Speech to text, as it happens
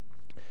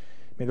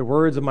May the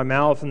words of my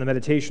mouth and the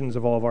meditations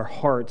of all of our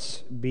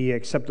hearts be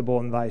acceptable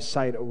in thy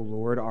sight, O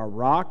Lord, our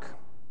rock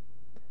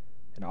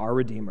and our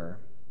Redeemer.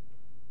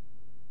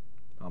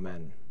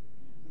 Amen.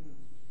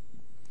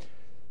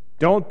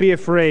 Don't be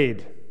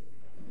afraid,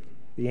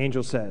 the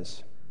angel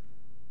says.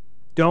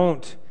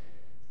 Don't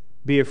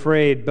be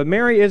afraid. But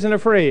Mary isn't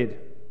afraid.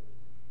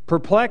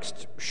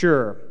 Perplexed,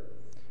 sure.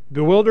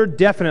 Bewildered,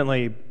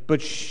 definitely.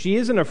 But she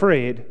isn't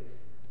afraid.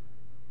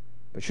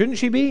 But shouldn't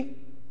she be?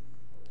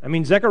 I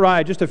mean,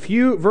 Zechariah, just a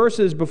few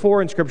verses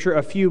before in Scripture,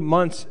 a few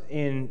months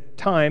in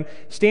time,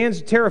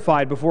 stands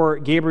terrified before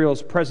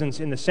Gabriel's presence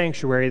in the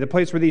sanctuary, the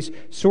place where these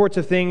sorts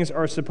of things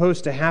are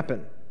supposed to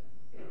happen.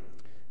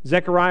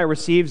 Zechariah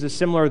receives a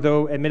similar,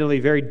 though admittedly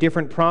very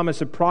different,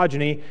 promise of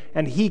progeny,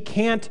 and he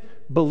can't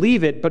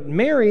believe it. But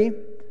Mary,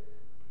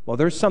 well,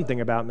 there's something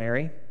about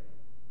Mary.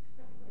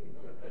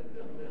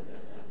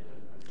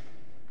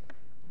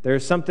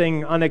 There's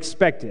something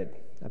unexpected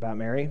about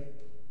Mary.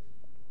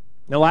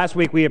 Now, last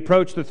week we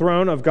approached the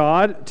throne of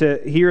God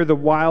to hear the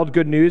wild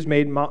good news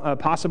made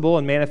possible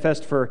and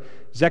manifest for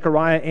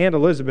Zechariah and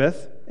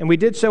Elizabeth, and we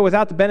did so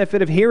without the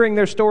benefit of hearing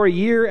their story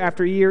year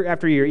after year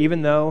after year,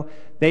 even though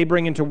they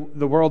bring into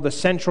the world the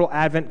central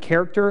Advent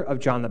character of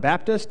John the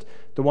Baptist,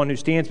 the one who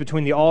stands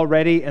between the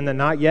already and the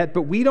not yet,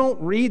 but we don't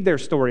read their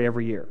story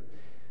every year.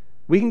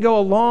 We can go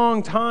a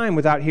long time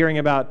without hearing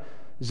about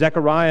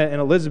Zechariah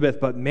and Elizabeth,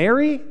 but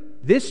Mary,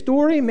 this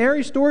story,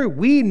 Mary's story,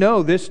 we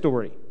know this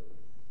story.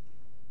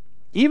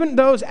 Even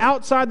those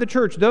outside the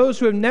church, those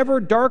who have never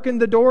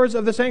darkened the doors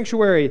of the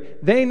sanctuary,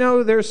 they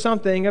know there's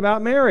something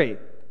about Mary.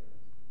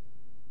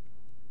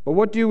 But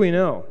what do we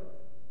know?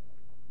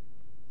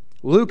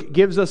 Luke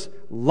gives us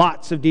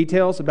lots of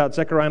details about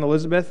Zechariah and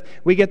Elizabeth.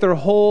 We get their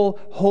whole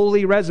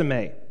holy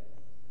resume.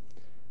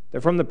 They're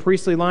from the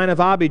priestly line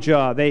of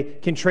Abijah. They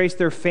can trace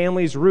their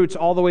family's roots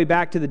all the way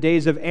back to the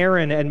days of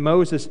Aaron and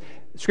Moses.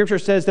 Scripture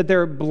says that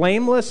they're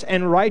blameless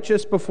and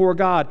righteous before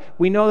God.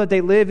 We know that they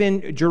live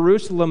in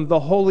Jerusalem, the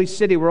holy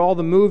city, where all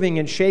the moving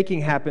and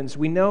shaking happens.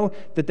 We know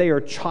that they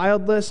are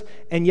childless,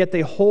 and yet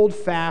they hold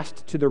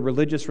fast to their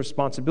religious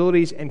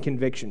responsibilities and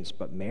convictions.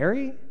 But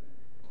Mary?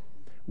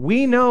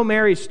 We know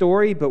Mary's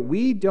story, but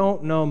we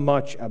don't know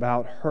much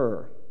about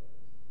her.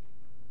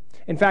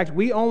 In fact,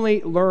 we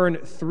only learn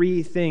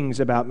 3 things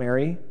about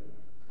Mary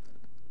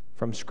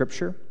from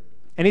Scripture.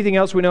 Anything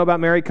else we know about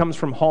Mary comes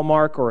from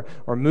Hallmark or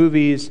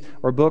movies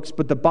or books,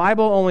 but the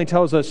Bible only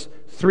tells us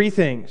 3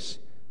 things.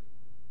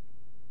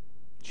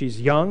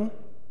 She's young,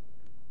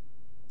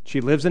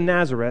 she lives in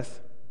Nazareth,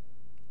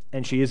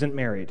 and she isn't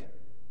married.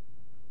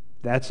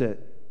 That's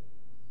it.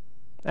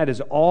 That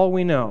is all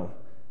we know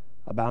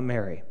about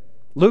Mary.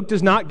 Luke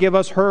does not give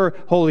us her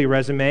holy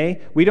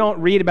resume. We don't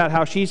read about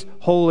how she's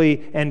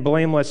holy and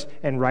blameless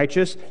and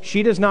righteous.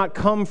 She does not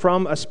come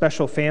from a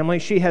special family.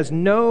 She has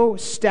no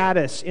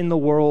status in the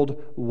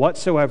world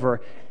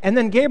whatsoever. And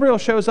then Gabriel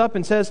shows up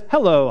and says,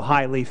 "Hello,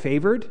 highly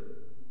favored."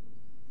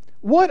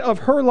 What of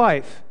her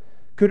life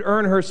could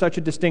earn her such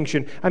a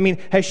distinction? I mean,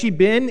 has she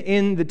been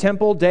in the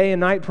temple day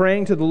and night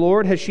praying to the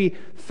Lord? Has she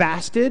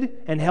fasted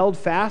and held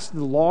fast to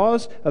the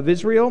laws of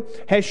Israel?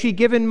 Has she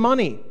given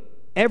money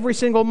every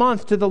single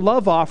month to the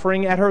love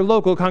offering at her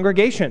local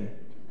congregation?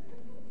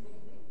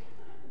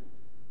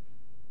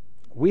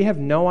 We have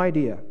no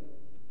idea.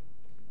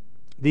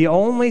 The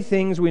only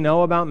things we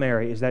know about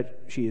Mary is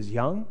that she is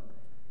young,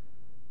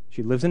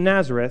 she lives in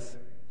Nazareth,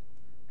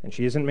 and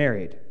she isn't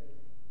married.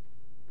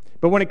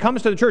 But when it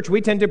comes to the church,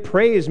 we tend to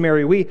praise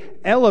Mary. We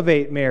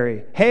elevate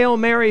Mary. "Hail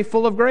Mary,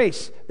 full of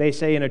grace," they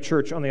say in a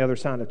church on the other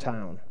side of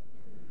town.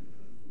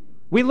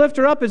 We lift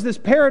her up as this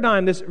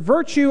paradigm, this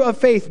virtue of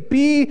faith.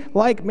 Be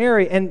like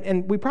Mary.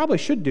 And we probably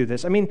should do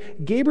this. I mean,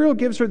 Gabriel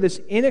gives her this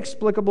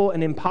inexplicable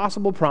and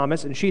impossible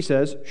promise, and she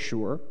says,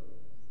 sure.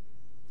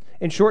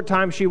 In short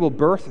time, she will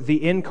birth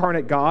the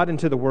incarnate God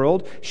into the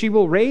world. She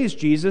will raise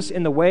Jesus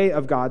in the way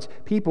of God's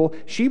people.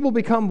 She will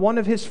become one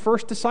of his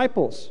first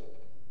disciples.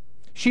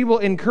 She will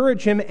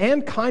encourage him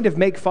and kind of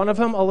make fun of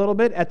him a little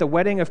bit at the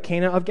wedding of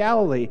Cana of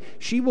Galilee.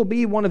 She will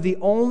be one of the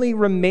only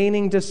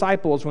remaining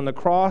disciples when the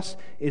cross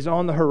is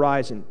on the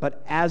horizon.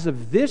 But as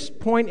of this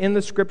point in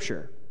the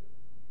Scripture,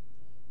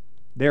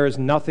 there is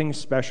nothing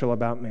special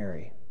about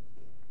Mary.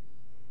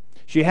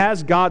 She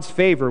has God's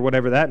favor,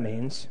 whatever that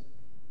means.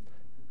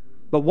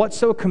 But what's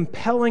so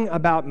compelling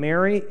about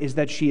Mary is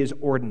that she is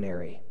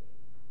ordinary.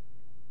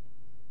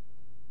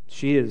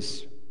 She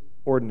is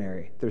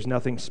ordinary. There's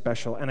nothing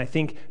special. And I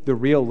think the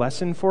real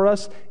lesson for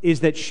us is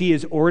that she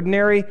is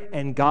ordinary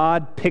and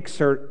God picks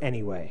her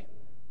anyway.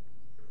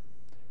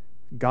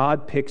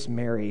 God picks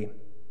Mary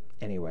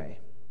anyway.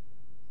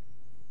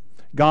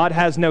 God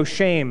has no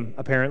shame,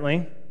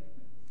 apparently.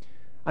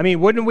 I mean,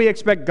 wouldn't we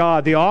expect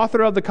God, the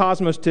author of the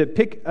cosmos, to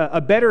pick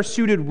a better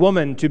suited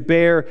woman to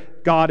bear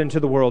God into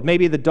the world?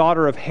 Maybe the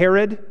daughter of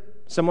Herod,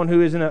 someone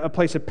who is in a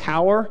place of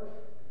power.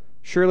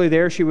 Surely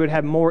there she would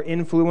have more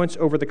influence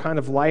over the kind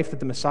of life that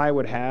the Messiah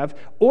would have.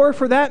 Or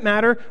for that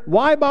matter,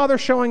 why bother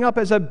showing up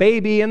as a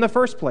baby in the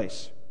first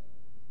place?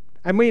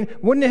 I mean,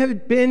 wouldn't it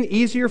have been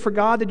easier for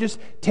God to just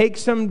take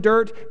some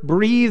dirt,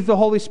 breathe the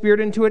Holy Spirit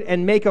into it,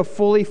 and make a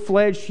fully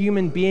fledged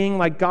human being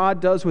like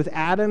God does with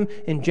Adam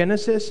in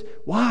Genesis?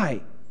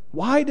 Why?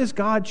 Why does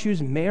God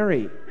choose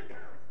Mary?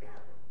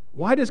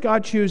 Why does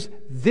God choose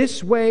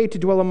this way to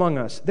dwell among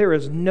us? There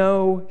is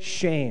no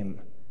shame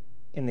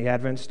in the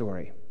Advent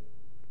story.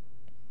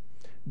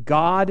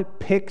 God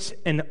picks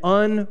an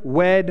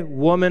unwed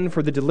woman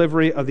for the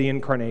delivery of the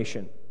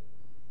incarnation.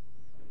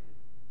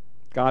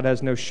 God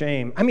has no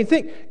shame. I mean,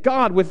 think,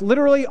 God, with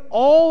literally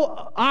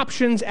all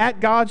options at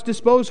God's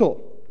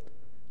disposal,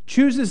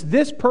 chooses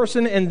this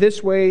person and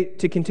this way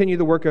to continue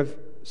the work of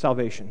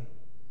salvation.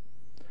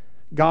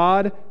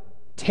 God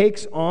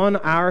takes on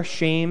our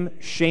shame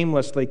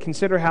shamelessly.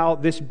 Consider how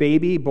this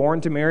baby born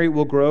to Mary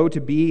will grow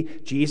to be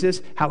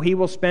Jesus, how he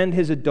will spend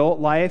his adult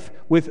life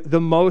with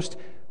the most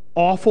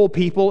awful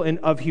people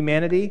of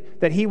humanity,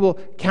 that he will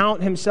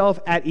count himself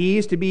at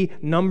ease to be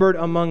numbered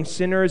among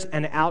sinners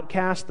and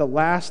outcasts, the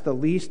last, the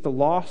least, the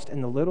lost,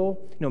 and the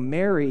little.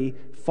 Mary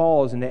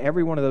falls into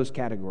every one of those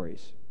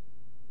categories.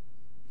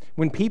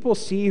 When people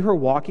see her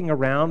walking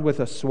around with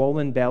a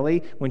swollen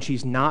belly when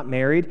she's not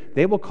married,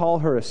 they will call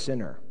her a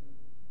sinner.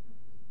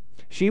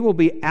 She will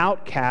be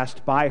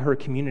outcast by her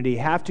community,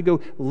 have to go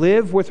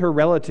live with her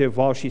relative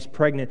while she's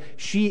pregnant.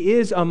 She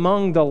is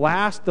among the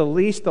last, the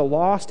least, the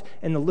lost,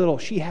 and the little.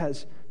 She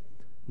has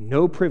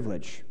no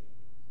privilege,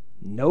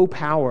 no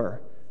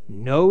power,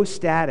 no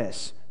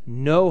status,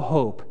 no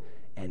hope,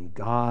 and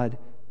God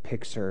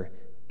picks her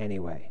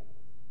anyway.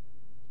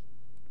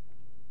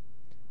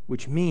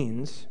 Which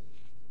means,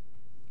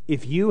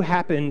 if you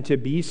happen to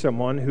be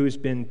someone who's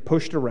been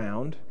pushed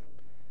around,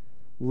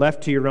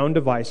 left to your own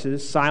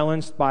devices,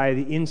 silenced by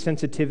the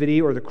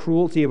insensitivity or the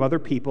cruelty of other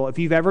people, if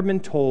you've ever been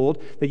told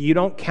that you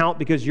don't count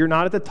because you're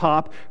not at the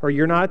top or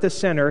you're not at the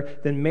center,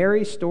 then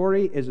Mary's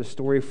story is a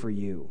story for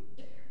you,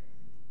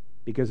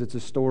 because it's a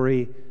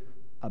story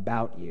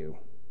about you.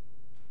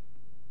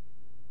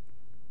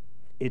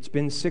 It's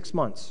been 6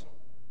 months.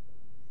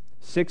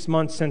 6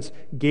 months since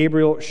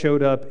Gabriel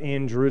showed up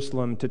in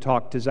Jerusalem to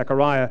talk to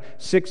Zechariah.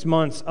 6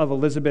 months of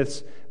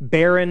Elizabeth's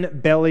barren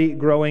belly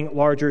growing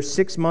larger.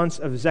 6 months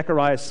of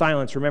Zechariah's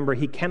silence. Remember,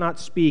 he cannot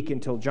speak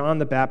until John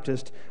the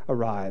Baptist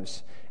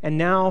arrives. And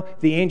now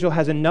the angel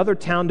has another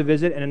town to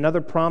visit and another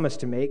promise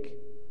to make.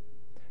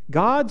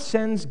 God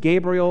sends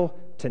Gabriel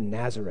to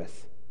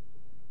Nazareth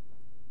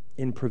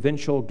in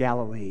provincial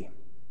Galilee.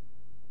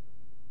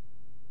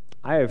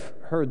 I have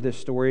heard this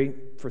story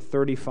for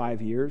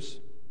 35 years.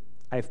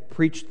 I've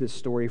preached this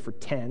story for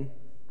 10.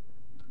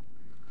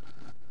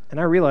 And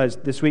I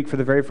realized this week for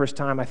the very first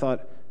time, I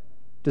thought,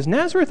 does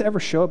Nazareth ever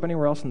show up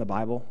anywhere else in the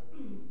Bible?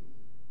 I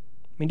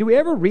mean, do we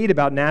ever read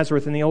about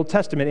Nazareth in the Old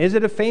Testament? Is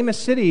it a famous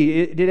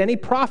city? Did any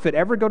prophet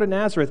ever go to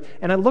Nazareth?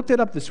 And I looked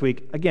it up this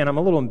week. Again, I'm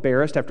a little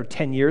embarrassed after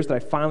 10 years that I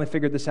finally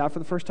figured this out for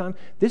the first time.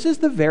 This is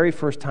the very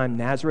first time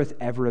Nazareth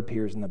ever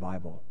appears in the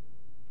Bible.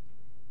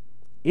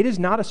 It is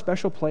not a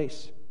special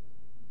place.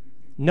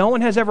 No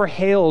one has ever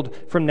hailed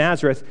from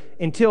Nazareth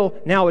until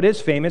now. It is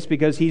famous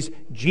because he's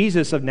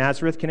Jesus of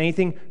Nazareth. Can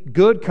anything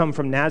good come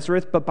from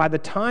Nazareth? But by the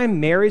time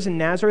Mary's in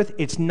Nazareth,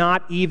 it's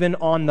not even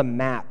on the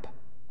map.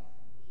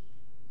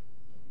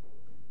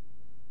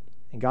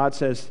 And God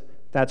says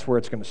that's where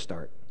it's going to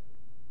start.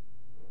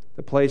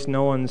 The place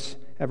no one's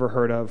ever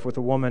heard of, with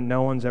a woman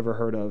no one's ever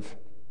heard of,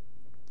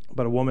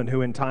 but a woman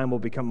who in time will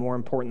become more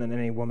important than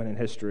any woman in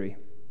history.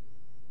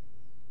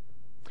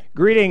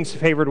 Greetings,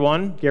 favored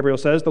one, Gabriel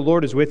says. The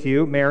Lord is with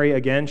you. Mary,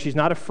 again, she's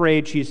not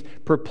afraid. She's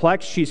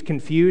perplexed. She's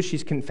confused.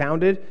 She's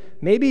confounded.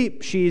 Maybe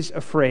she's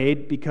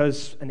afraid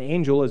because an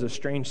angel is a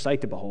strange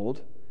sight to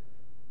behold.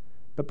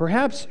 But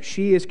perhaps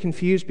she is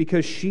confused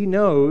because she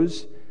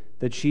knows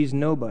that she's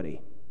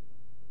nobody.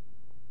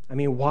 I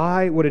mean,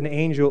 why would an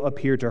angel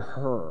appear to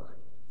her?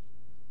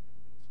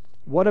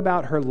 What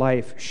about her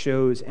life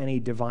shows any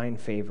divine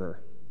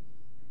favor?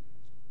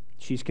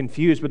 She's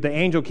confused, but the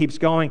angel keeps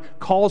going,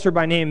 calls her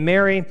by name.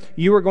 Mary,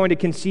 you are going to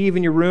conceive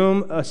in your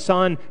womb a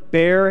son,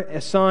 bear a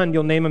son.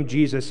 You'll name him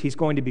Jesus. He's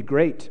going to be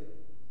great.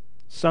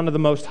 Son of the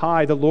Most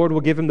High. The Lord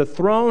will give him the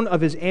throne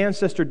of his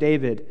ancestor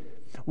David.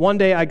 One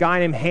day a guy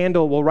named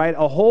Handel will write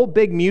a whole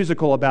big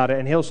musical about it,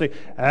 and he'll say,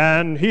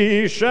 and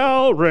he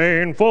shall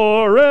reign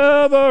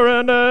forever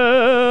and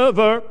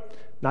ever.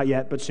 Not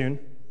yet, but soon.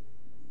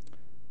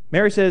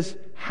 Mary says,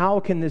 how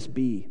can this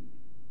be?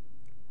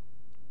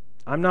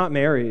 I'm not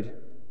married.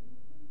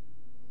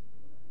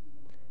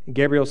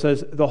 Gabriel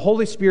says, the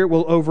Holy Spirit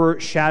will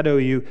overshadow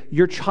you.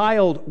 Your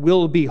child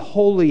will be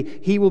holy.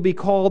 He will be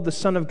called the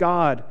Son of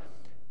God.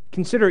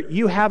 Consider,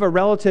 you have a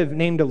relative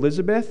named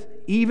Elizabeth.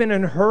 Even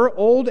in her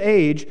old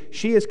age,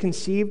 she has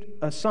conceived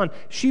a son.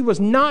 She was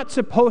not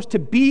supposed to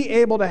be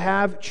able to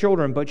have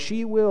children, but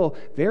she will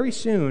very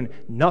soon.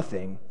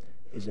 Nothing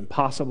is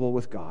impossible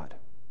with God.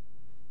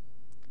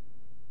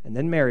 And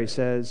then Mary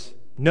says,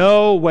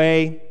 no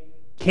way.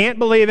 Can't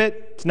believe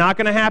it. It's not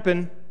going to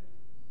happen.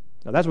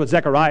 Now, that's what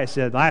Zechariah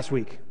said last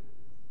week.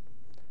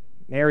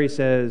 Mary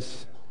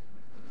says,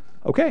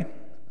 okay,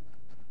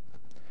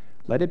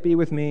 let it be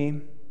with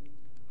me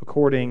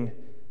according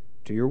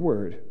to your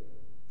word.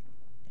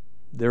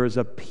 There is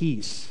a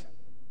peace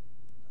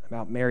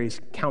about Mary's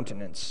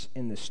countenance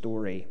in this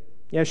story.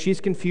 Yeah,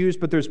 she's confused,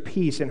 but there's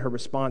peace in her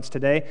response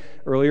today.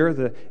 Earlier,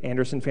 the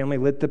Anderson family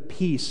lit the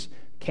peace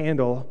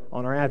candle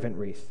on our Advent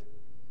wreath.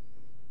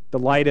 The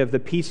light of the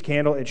peace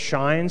candle, it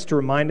shines to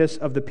remind us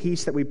of the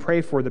peace that we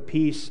pray for, the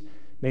peace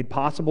made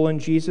possible in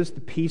Jesus,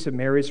 the peace of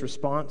Mary's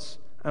response.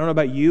 I don't know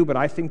about you, but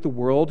I think the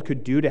world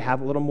could do to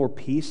have a little more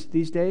peace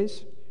these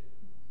days.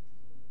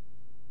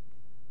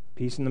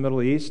 Peace in the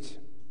Middle East.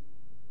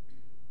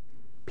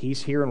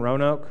 Peace here in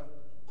Roanoke.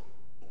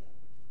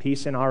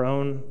 Peace in our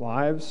own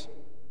lives.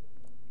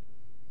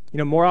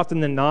 More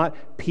often than not,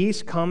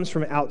 peace comes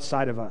from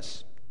outside of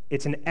us.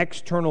 It's an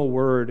external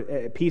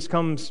word. Peace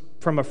comes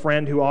from a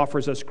friend who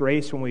offers us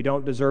grace when we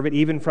don't deserve it,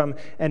 even from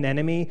an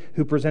enemy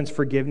who presents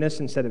forgiveness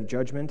instead of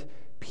judgment.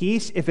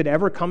 Peace, if it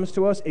ever comes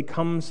to us, it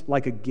comes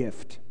like a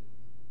gift.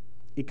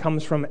 It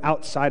comes from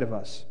outside of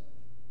us.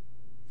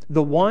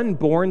 The one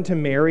born to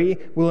Mary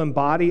will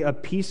embody a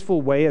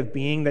peaceful way of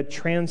being that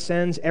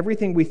transcends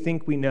everything we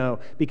think we know,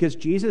 because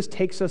Jesus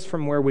takes us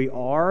from where we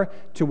are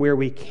to where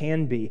we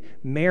can be.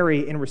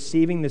 Mary, in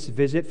receiving this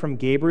visit from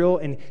Gabriel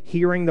and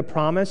hearing the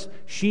promise,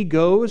 she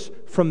goes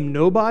from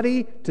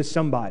nobody to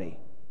somebody.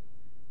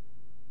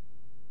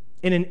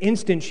 In an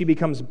instant, she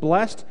becomes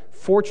blessed,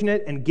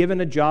 fortunate, and given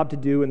a job to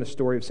do in the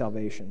story of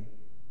salvation.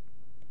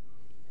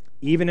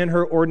 Even in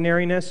her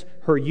ordinariness,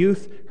 her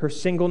youth, her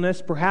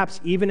singleness,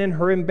 perhaps even in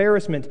her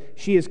embarrassment,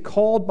 she is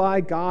called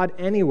by God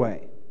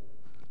anyway,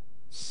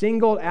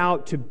 singled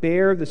out to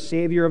bear the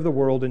Savior of the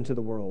world into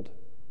the world.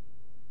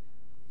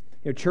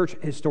 Church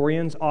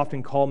historians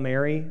often call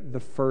Mary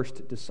the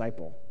first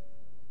disciple.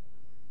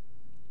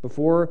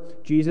 Before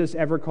Jesus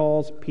ever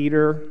calls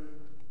Peter,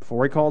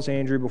 before he calls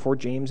Andrew, before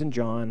James and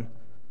John,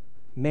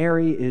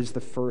 Mary is the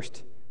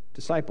first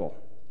disciple.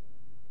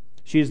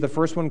 She is the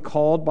first one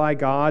called by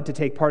God to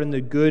take part in the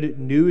good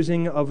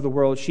newsing of the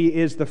world. She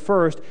is the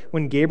first.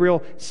 When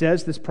Gabriel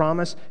says this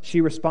promise,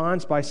 she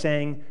responds by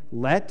saying,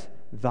 "Let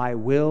thy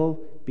will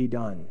be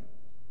done."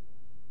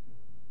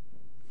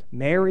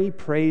 Mary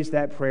prays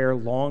that prayer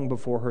long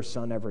before her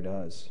son ever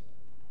does.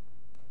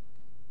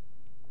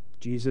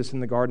 Jesus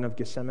in the Garden of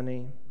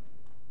Gethsemane,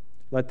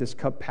 "Let this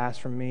cup pass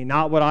from me.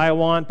 Not what I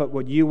want, but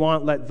what you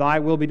want. Let thy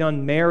will be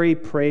done." Mary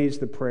prays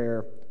the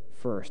prayer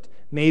first.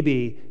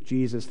 Maybe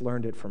Jesus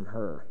learned it from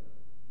her.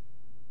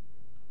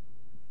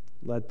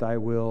 Let thy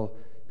will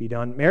be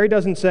done. Mary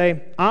doesn't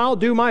say, "I'll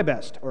do my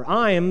best," or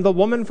 "I am the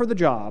woman for the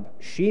job."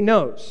 She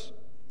knows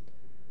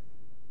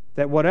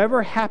that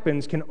whatever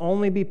happens can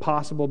only be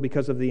possible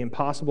because of the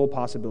impossible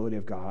possibility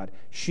of God.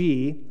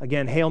 She,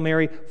 again, Hail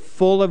Mary,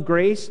 full of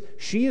grace,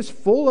 she is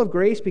full of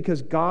grace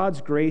because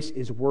God's grace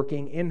is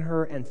working in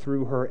her and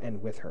through her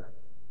and with her.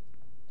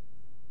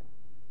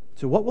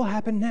 So what will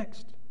happen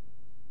next?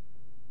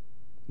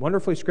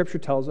 Wonderfully, Scripture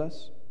tells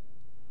us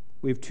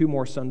we have 2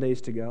 more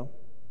Sundays to go.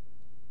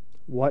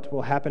 What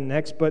will happen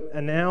next? But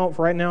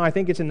right now, I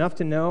think it's enough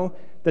to know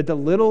that the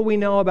little we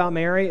know about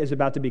Mary is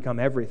about to become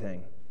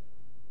everything.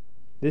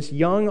 This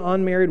young,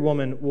 unmarried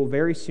woman will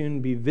very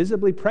soon be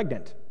visibly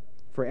pregnant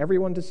for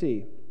everyone to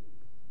see.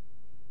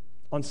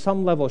 On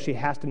some level, she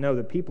has to know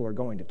that people are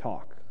going to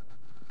talk.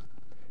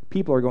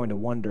 People are going to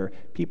wonder.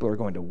 People are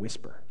going to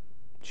whisper.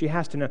 She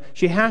has to know.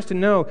 She has to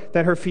know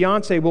that her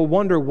fiancé will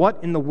wonder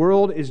what in the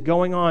world is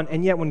going on.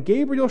 And yet when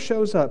Gabriel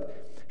shows up,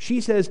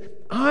 she says,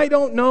 "I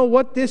don't know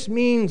what this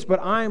means, but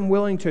I'm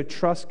willing to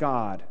trust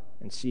God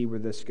and see where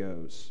this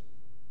goes."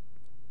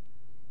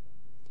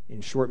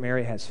 In short,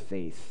 Mary has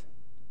faith.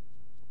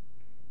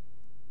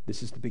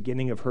 This is the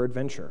beginning of her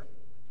adventure.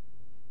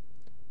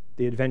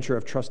 The adventure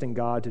of trusting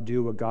God to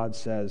do what God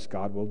says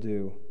God will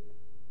do.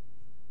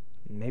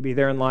 Maybe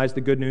therein lies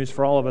the good news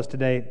for all of us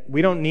today.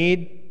 We don't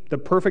need the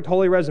perfect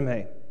holy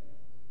resume.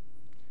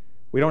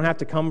 We don't have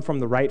to come from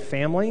the right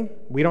family.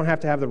 We don't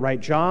have to have the right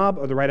job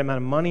or the right amount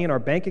of money in our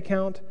bank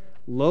account.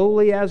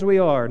 Lowly as we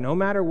are, no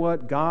matter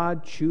what,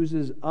 God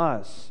chooses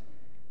us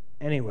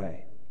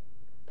anyway.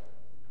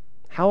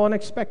 How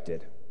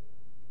unexpected.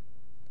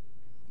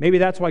 Maybe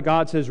that's why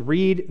God says,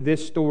 read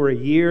this story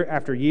year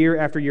after year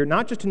after year,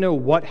 not just to know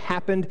what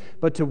happened,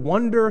 but to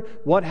wonder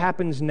what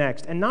happens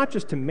next. And not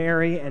just to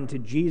Mary and to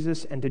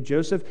Jesus and to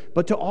Joseph,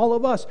 but to all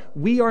of us.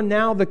 We are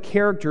now the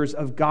characters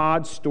of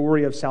God's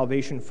story of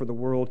salvation for the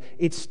world.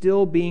 It's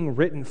still being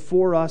written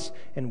for us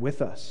and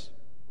with us.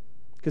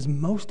 Because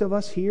most of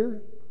us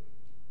here,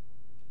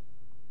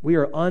 we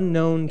are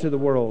unknown to the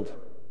world.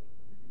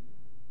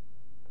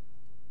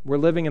 We're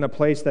living in a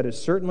place that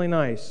is certainly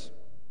nice,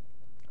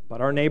 but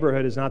our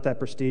neighborhood is not that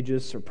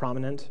prestigious or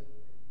prominent.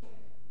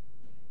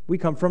 We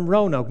come from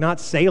Roanoke,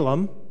 not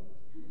Salem.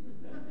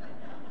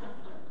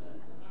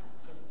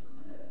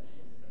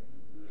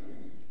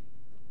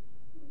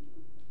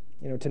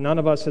 To none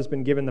of us has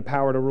been given the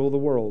power to rule the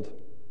world.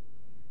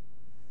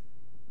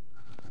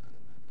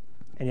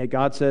 And yet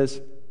God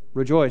says,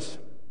 rejoice.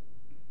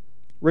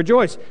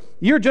 Rejoice.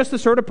 You're just the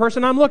sort of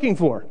person I'm looking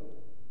for.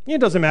 It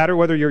doesn't matter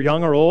whether you're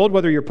young or old,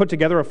 whether you're put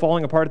together or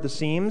falling apart at the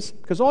seams,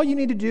 because all you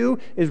need to do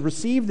is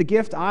receive the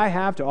gift I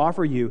have to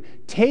offer you.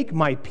 Take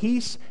my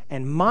peace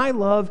and my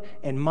love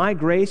and my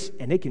grace,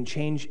 and it can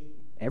change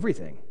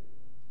everything.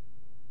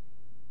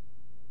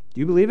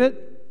 Do you believe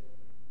it?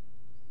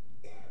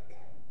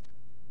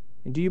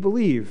 And do you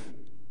believe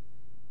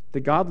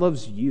that God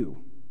loves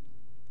you?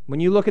 When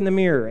you look in the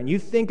mirror and you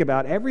think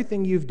about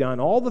everything you've done,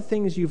 all the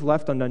things you've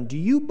left undone, do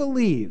you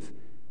believe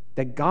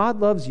that God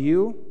loves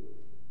you?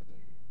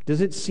 Does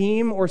it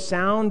seem or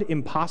sound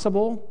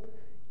impossible?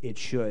 It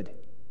should.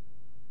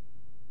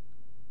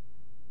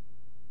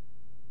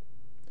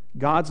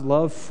 God's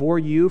love for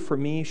you, for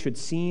me, should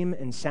seem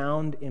and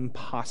sound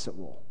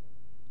impossible.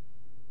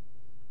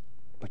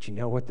 But you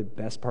know what the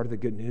best part of the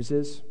good news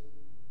is?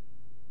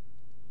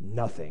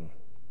 Nothing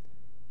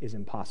is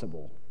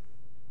impossible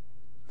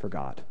for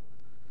God.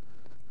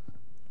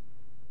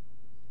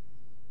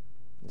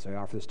 And so I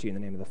offer this to you in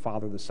the name of the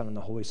Father, the Son, and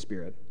the Holy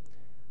Spirit,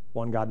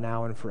 one God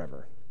now and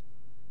forever.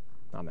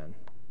 Amen.